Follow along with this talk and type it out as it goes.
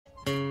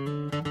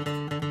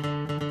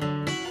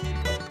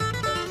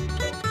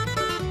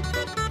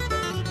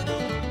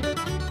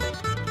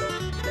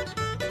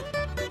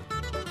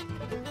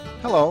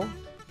Hello,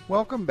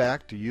 welcome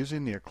back to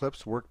Using the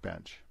Eclipse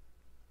Workbench.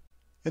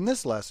 In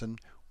this lesson,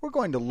 we're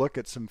going to look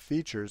at some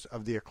features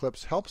of the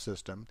Eclipse help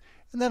system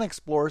and then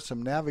explore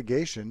some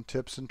navigation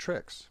tips and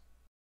tricks.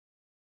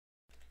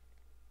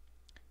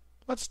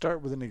 Let's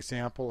start with an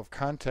example of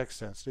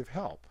context-sensitive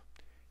help.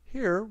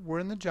 Here, we're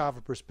in the Java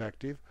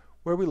perspective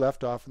where we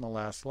left off in the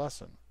last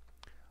lesson.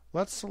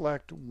 Let's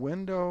select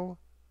Window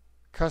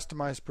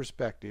Customize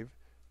Perspective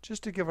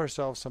just to give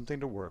ourselves something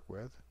to work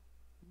with.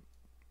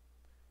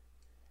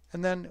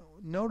 And then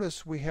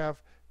notice we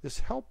have this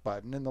Help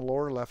button in the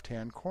lower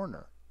left-hand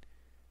corner.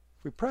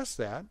 If we press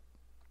that,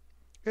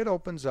 it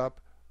opens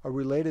up a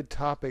Related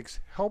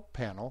Topics Help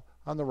panel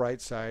on the right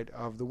side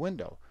of the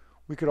window.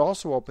 We could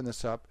also open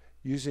this up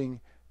using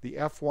the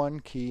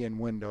F1 key in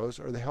Windows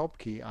or the Help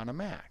key on a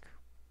Mac.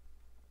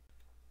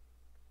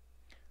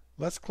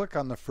 Let's click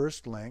on the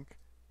first link,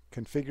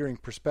 Configuring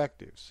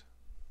Perspectives.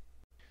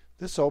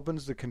 This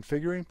opens the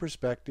Configuring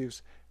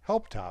Perspectives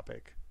Help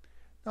topic.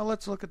 Now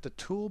let's look at the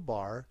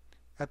toolbar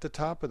at the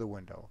top of the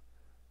window.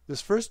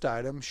 This first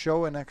item,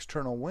 Show an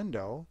External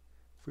Window,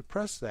 if we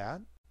press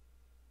that,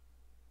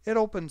 it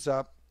opens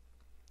up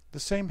the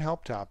same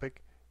help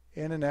topic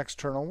in an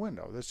external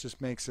window. This just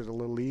makes it a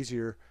little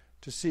easier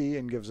to see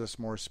and gives us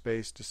more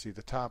space to see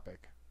the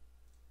topic.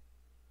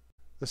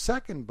 The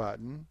second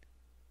button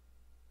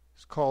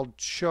is called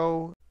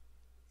Show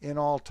in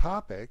All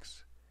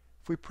Topics.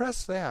 If we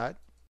press that,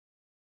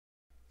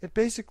 it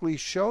basically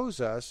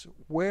shows us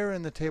where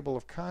in the table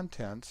of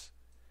contents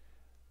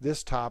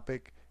this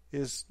topic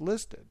is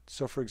listed.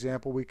 So for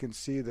example, we can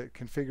see that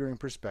Configuring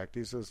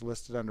Perspectives is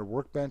listed under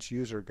Workbench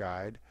User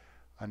Guide,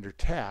 under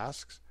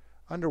Tasks,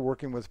 under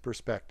Working with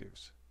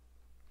Perspectives.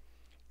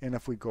 And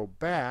if we go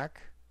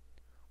back,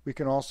 we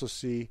can also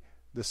see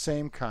the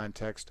same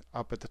context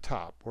up at the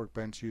top,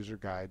 Workbench User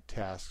Guide,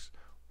 Tasks,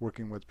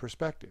 Working with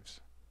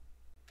Perspectives.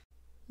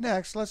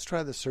 Next, let's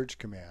try the search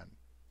command.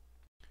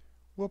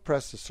 We'll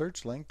press the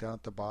search link down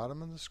at the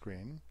bottom of the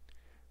screen,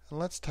 and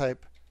let's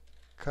type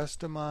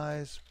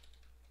Customize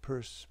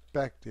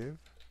Perspective,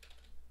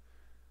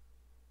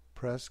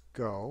 press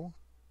Go,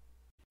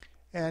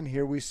 and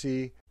here we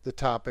see the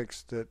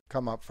topics that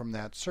come up from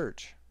that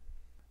search.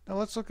 Now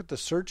let's look at the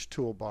search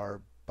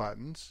toolbar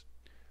buttons.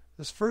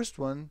 This first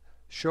one,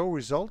 Show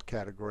Result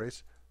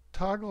Categories,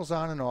 toggles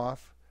on and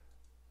off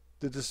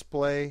the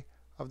display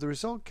of the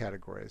result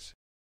categories.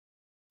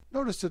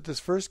 Notice that this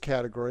first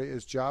category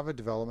is Java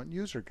Development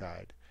User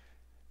Guide.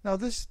 Now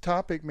this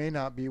topic may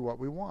not be what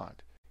we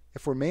want.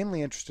 If we're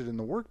mainly interested in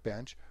the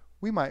workbench,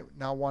 we might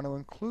now want to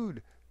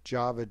include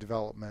Java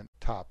development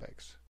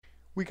topics.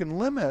 We can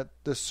limit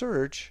the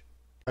search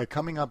by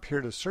coming up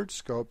here to Search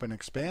Scope and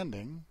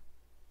expanding,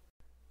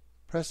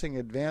 pressing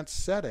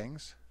Advanced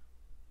Settings,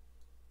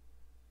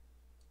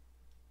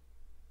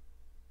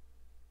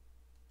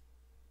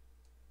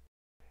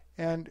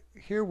 and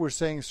here we're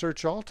saying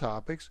Search All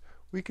Topics.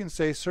 We can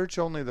say search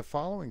only the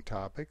following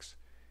topics,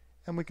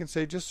 and we can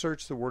say just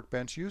search the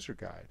Workbench User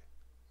Guide.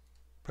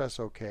 Press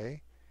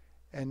OK,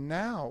 and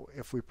now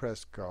if we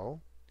press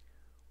Go,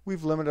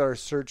 we've limited our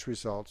search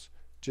results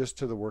just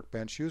to the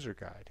Workbench User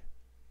Guide.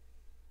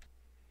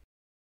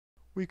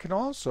 We can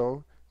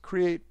also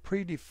create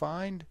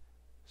predefined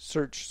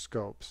search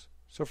scopes.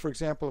 So for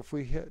example, if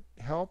we hit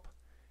Help,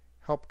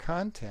 Help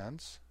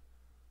Contents,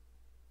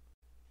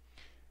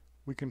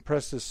 we can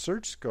press this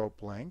Search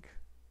Scope link,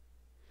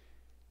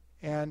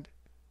 and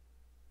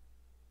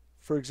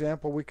for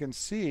example, we can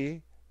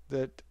see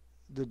that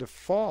the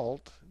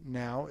default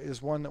now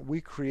is one that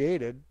we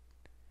created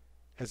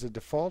as a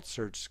default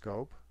search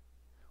scope.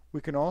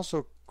 We can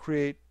also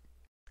create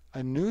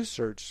a new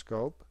search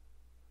scope.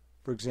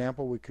 For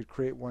example, we could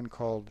create one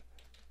called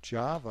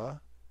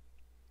Java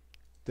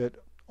that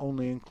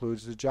only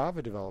includes the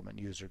Java Development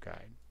User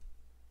Guide.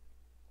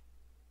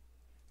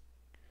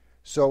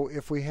 So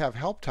if we have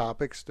help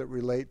topics that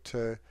relate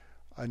to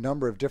a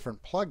number of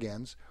different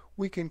plugins,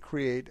 we can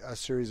create a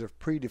series of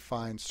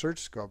predefined search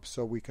scopes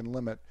so we can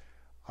limit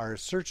our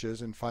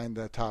searches and find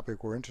the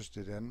topic we're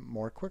interested in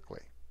more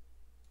quickly.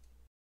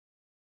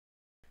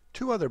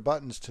 Two other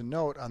buttons to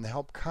note on the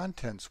Help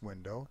Contents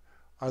window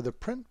are the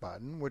Print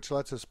button, which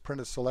lets us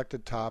print a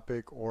selected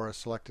topic or a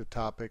selected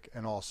topic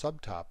and all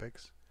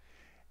subtopics,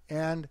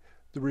 and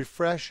the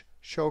Refresh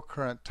Show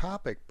Current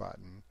Topic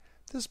button.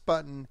 This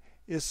button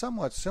is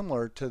somewhat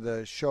similar to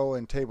the Show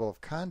and Table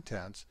of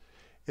Contents.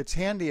 It's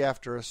handy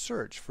after a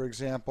search. For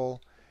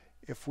example,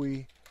 if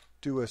we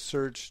do a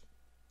search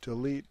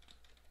delete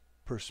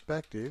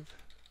perspective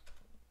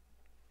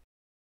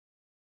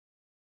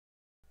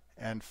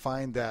and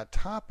find that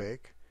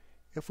topic,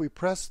 if we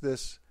press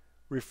this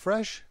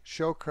Refresh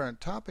Show Current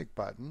Topic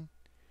button,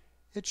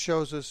 it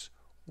shows us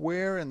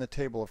where in the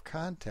table of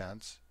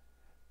contents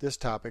this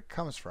topic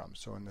comes from.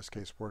 So in this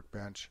case,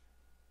 Workbench,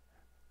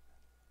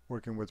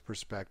 Working with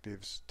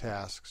Perspectives,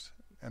 Tasks,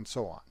 and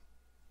so on.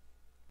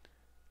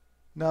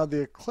 Now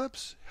the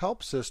Eclipse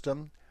help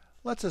system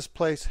lets us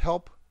place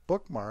help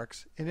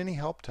bookmarks in any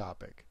help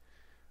topic.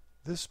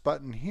 This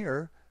button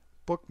here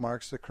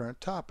bookmarks the current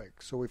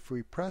topic. So if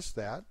we press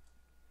that,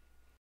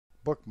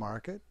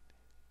 bookmark it.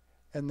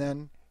 And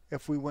then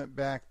if we went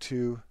back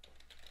to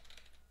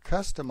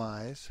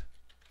Customize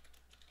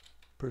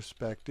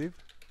Perspective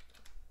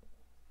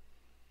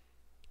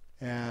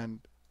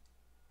and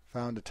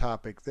found a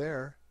topic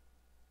there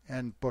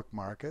and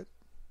bookmark it,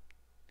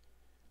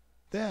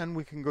 then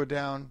we can go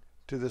down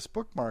to this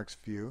Bookmarks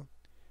view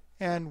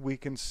and we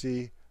can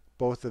see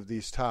both of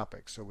these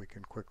topics, so we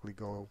can quickly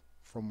go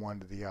from one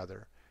to the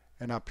other.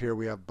 And up here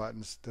we have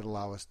buttons that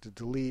allow us to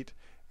delete,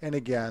 and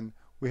again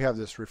we have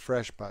this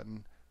refresh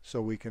button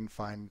so we can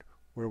find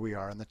where we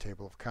are in the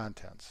table of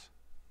contents.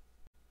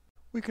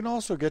 We can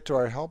also get to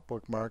our help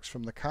bookmarks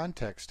from the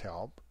context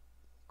help.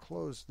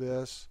 Close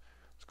this.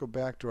 Let's go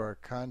back to our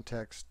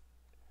context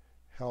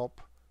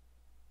help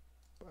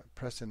by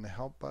pressing the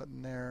help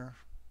button there.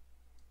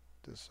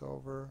 This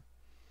over,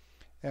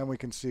 and we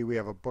can see we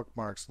have a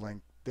bookmarks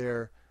link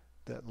there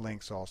that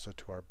links also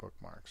to our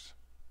bookmarks.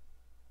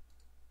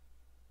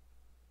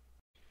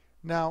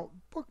 Now,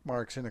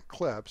 bookmarks in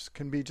Eclipse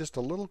can be just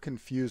a little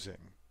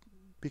confusing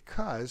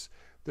because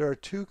there are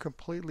two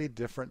completely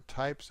different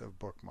types of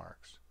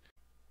bookmarks.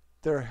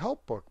 There are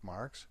help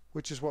bookmarks,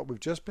 which is what we've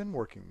just been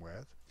working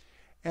with,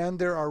 and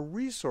there are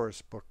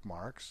resource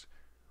bookmarks,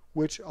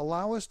 which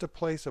allow us to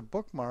place a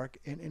bookmark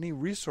in any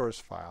resource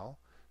file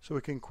so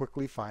we can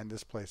quickly find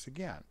this place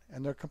again,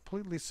 and they're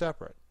completely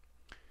separate.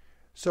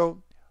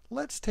 So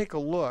let's take a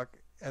look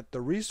at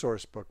the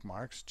resource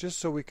bookmarks just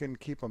so we can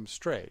keep them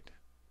straight.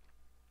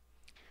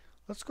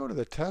 Let's go to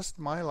the Test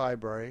My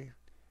Library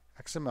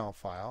XML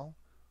file.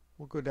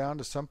 We'll go down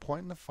to some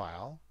point in the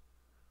file.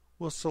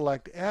 We'll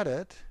select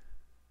Edit,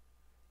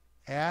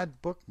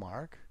 Add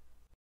Bookmark,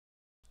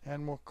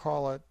 and we'll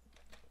call it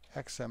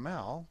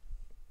XML.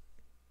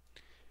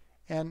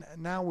 And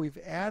now we've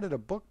added a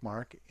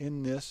bookmark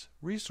in this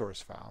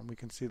resource file, and we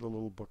can see the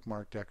little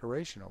bookmark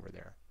decoration over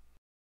there.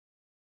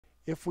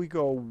 If we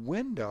go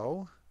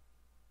Window,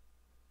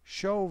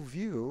 Show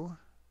View,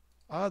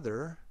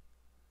 Other,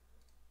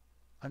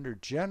 under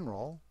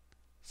General,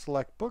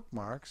 select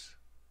Bookmarks,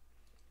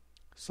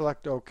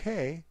 select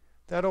OK,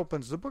 that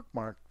opens the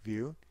bookmark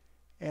view,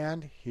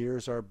 and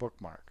here's our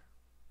bookmark.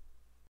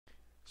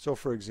 So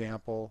for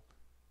example,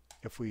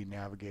 if we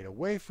navigate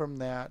away from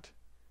that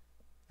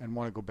and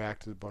want to go back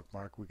to the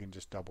bookmark, we can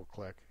just double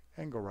click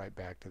and go right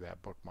back to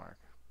that bookmark.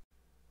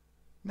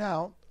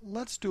 Now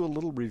let's do a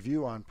little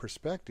review on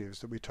perspectives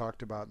that we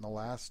talked about in the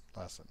last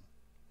lesson.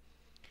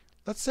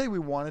 Let's say we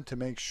wanted to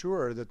make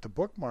sure that the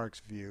bookmarks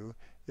view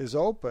is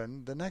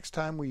open the next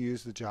time we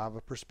use the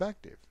Java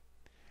perspective.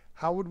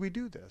 How would we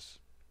do this?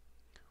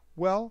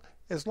 Well,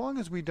 as long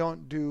as we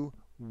don't do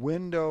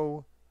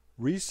window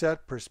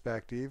reset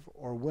perspective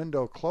or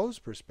window close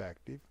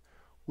perspective,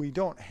 we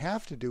don't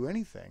have to do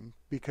anything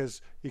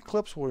because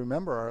Eclipse will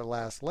remember our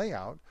last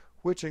layout,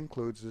 which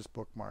includes this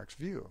bookmarks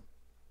view.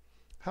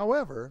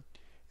 However,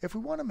 if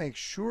we want to make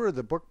sure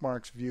the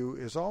bookmarks view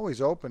is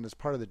always open as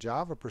part of the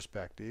Java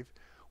perspective,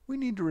 we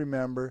need to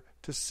remember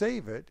to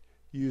save it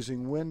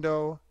using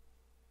Window,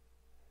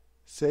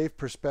 Save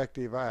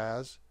Perspective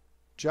as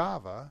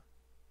Java.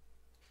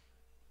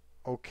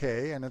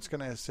 OK, and it's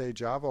going to say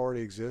Java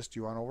already exists,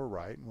 you want to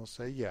overwrite, and we'll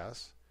say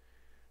yes.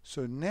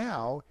 So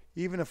now,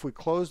 even if we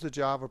close the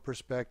Java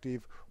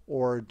perspective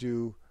or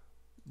do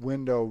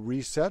Window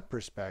Reset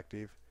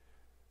Perspective,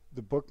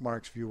 the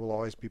bookmarks view will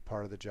always be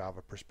part of the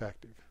Java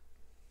perspective.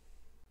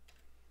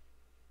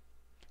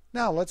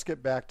 Now let's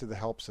get back to the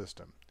help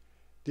system.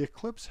 The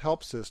Eclipse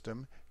help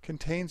system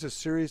contains a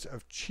series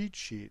of cheat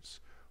sheets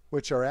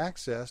which are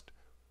accessed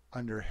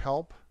under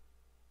Help,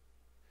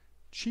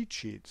 Cheat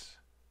Sheets.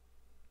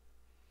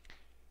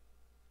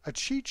 A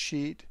cheat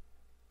sheet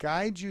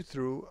guides you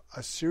through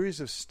a series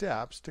of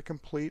steps to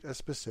complete a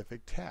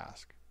specific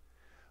task.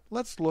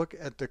 Let's look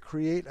at the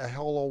Create a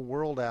Hello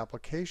World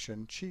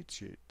application cheat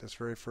sheet, this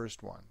very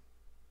first one.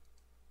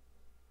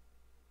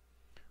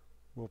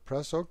 We'll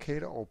press OK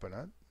to open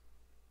it.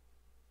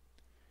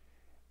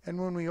 And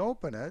when we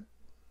open it,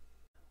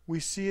 we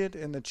see it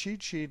in the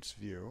cheat sheets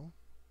view,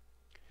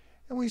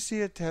 and we see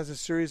it has a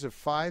series of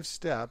 5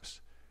 steps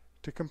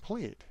to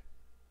complete.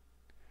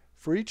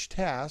 For each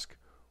task,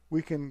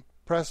 we can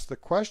press the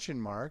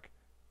question mark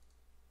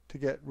to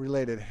get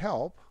related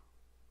help,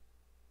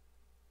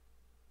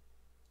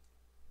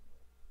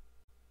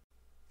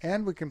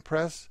 and we can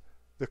press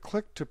the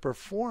Click to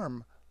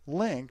Perform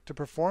link to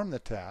perform the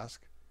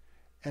task,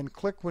 and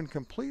click When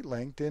Complete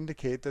link to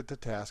indicate that the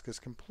task is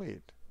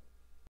complete.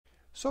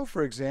 So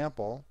for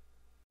example,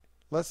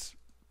 let's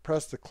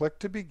press the Click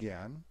to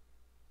Begin,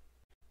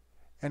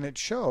 and it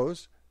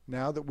shows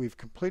now that we've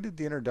completed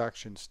the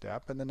introduction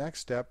step, and the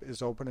next step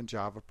is open a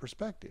Java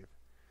perspective.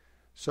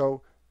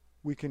 So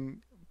we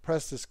can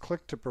press this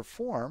Click to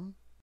Perform,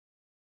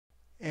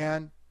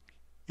 and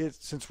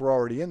since we're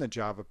already in the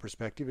Java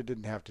perspective, it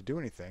didn't have to do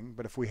anything,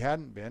 but if we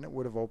hadn't been, it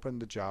would have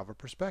opened the Java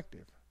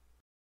perspective.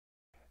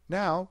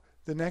 Now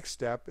the next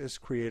step is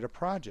create a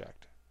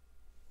project.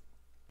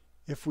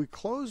 If we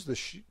close the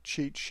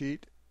cheat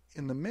sheet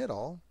in the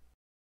middle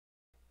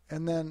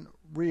and then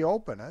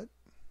reopen it,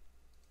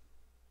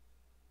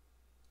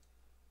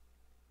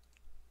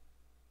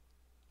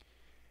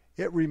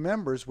 it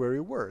remembers where we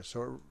were.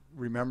 So it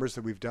remembers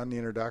that we've done the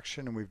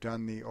introduction and we've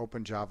done the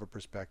Open Java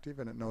Perspective,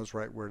 and it knows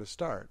right where to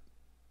start.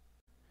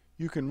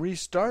 You can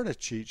restart a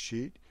cheat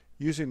sheet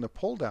using the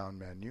pull-down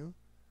menu.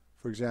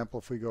 For example,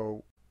 if we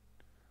go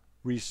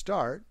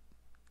Restart,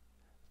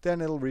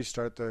 then it'll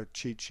restart the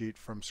cheat sheet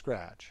from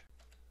scratch.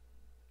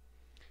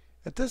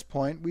 At this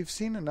point, we've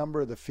seen a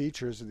number of the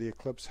features of the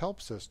Eclipse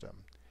help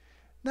system.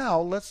 Now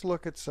let's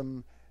look at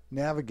some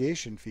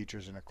navigation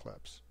features in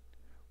Eclipse.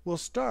 We'll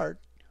start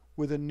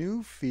with a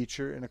new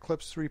feature in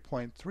Eclipse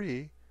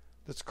 3.3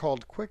 that's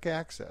called Quick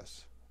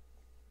Access.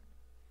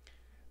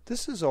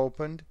 This is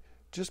opened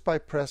just by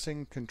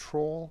pressing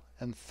Control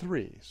and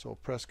 3. So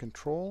press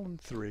Control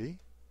and 3,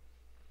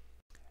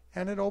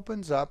 and it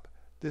opens up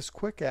this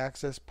Quick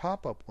Access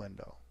pop-up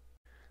window.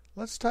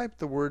 Let's type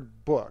the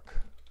word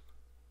book.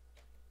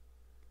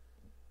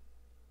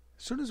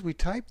 As soon as we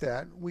type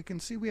that, we can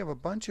see we have a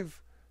bunch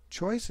of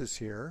choices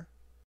here.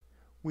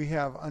 We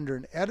have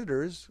under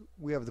editors,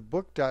 we have the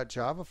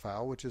book.java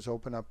file, which is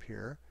open up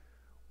here.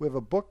 We have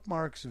a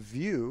bookmarks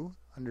view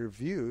under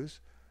views.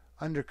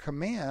 Under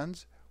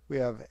commands, we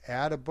have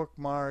add a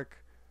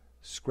bookmark,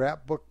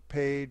 scrapbook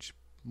page,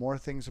 more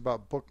things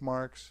about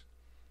bookmarks,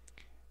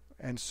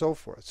 and so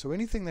forth. So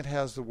anything that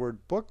has the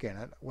word book in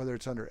it, whether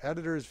it's under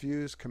editors,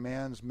 views,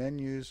 commands,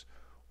 menus,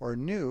 or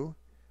new,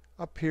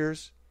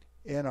 appears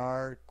in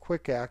our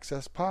quick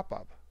access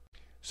pop-up.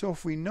 So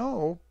if we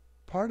know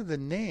part of the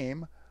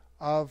name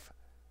of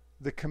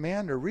the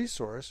command or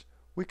resource,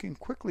 we can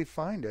quickly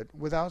find it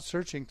without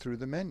searching through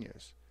the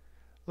menus.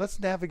 Let's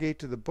navigate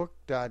to the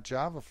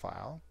book.java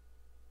file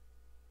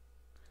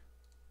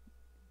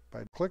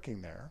by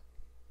clicking there.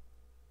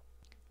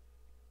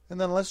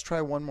 And then let's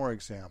try one more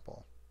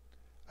example.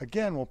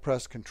 Again, we'll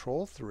press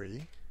Control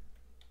 3.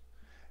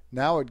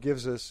 Now it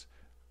gives us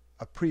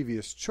a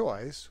previous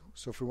choice.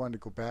 So if we wanted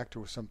to go back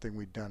to something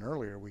we'd done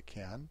earlier, we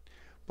can.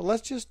 But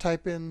let's just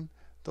type in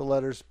the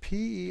letters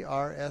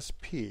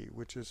P-E-R-S-P,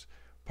 which is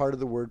part of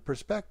the word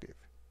perspective.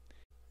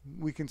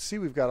 We can see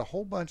we've got a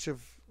whole bunch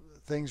of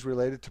things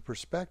related to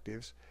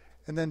perspectives.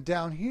 And then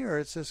down here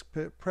it says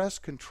press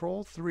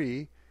Control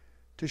 3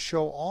 to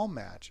show all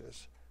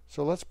matches.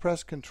 So let's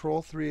press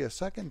Control 3 a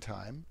second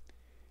time.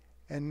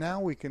 And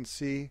now we can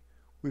see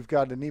we've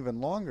got an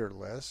even longer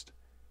list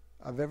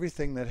of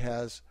everything that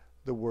has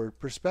the word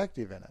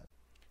perspective in it.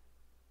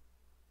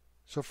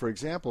 So for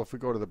example, if we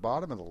go to the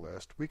bottom of the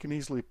list, we can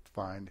easily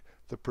find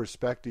the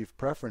Perspective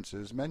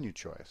Preferences menu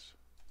choice.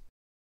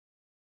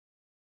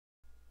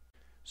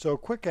 So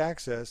Quick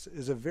Access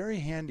is a very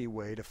handy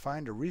way to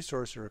find a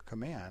resource or a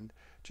command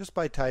just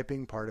by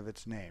typing part of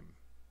its name.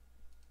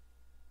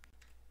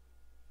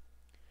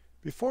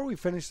 Before we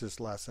finish this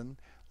lesson,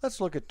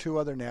 let's look at two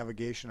other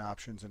navigation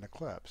options in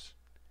Eclipse.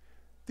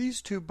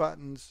 These two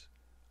buttons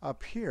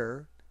up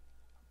here,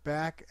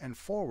 back and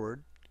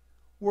forward,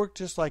 work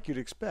just like you'd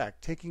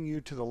expect, taking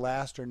you to the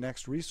last or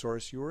next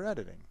resource you were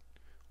editing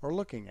or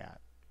looking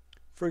at.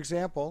 For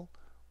example,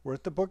 we're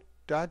at the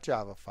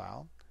book.java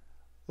file.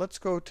 Let's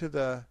go to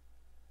the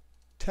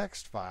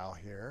text file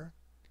here,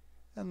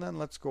 and then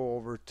let's go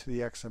over to the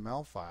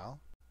XML file.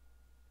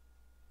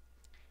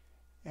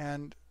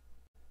 And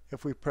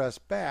if we press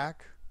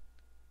back,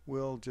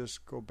 we'll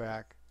just go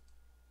back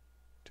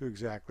to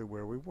exactly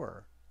where we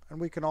were. And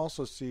we can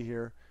also see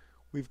here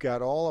we've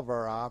got all of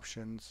our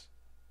options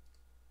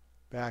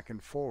back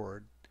and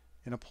forward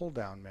in a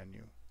pull-down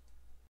menu.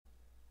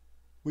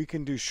 We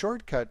can do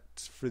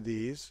shortcuts for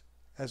these.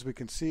 As we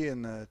can see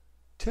in the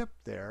tip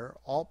there,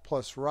 Alt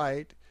plus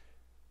right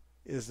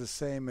is the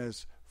same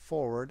as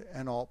forward,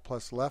 and Alt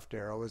plus left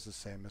arrow is the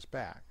same as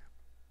back.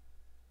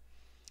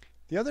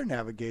 The other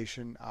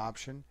navigation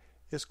option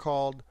is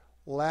called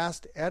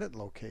Last Edit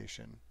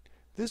Location.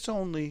 This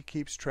only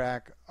keeps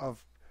track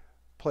of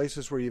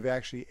places where you've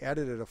actually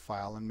edited a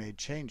file and made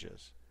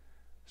changes.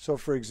 So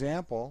for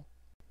example,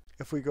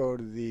 if we go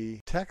to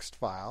the text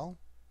file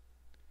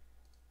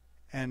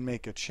and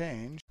make a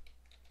change,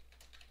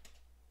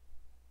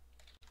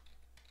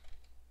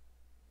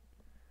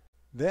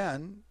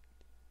 then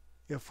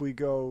if we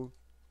go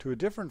to a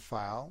different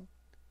file,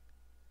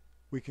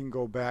 we can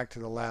go back to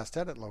the last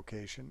edit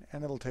location,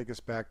 and it'll take us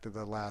back to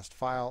the last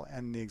file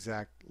and the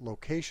exact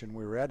location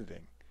we were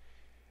editing.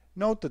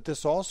 Note that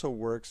this also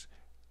works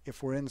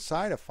if we're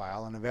inside a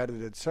file and have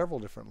edited several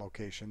different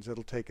locations.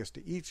 It'll take us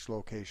to each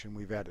location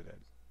we've edited.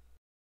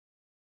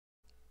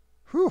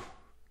 Whew!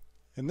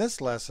 In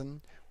this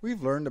lesson,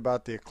 we've learned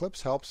about the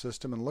Eclipse help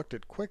system and looked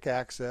at quick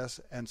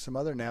access and some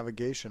other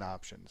navigation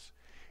options.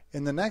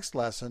 In the next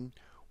lesson,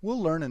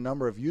 we'll learn a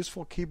number of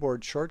useful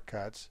keyboard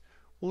shortcuts.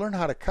 We'll learn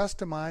how to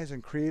customize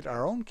and create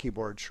our own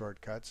keyboard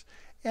shortcuts,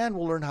 and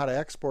we'll learn how to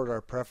export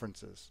our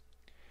preferences.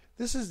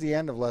 This is the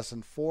end of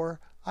Lesson 4.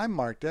 I'm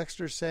Mark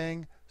Dexter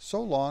saying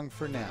so long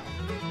for now.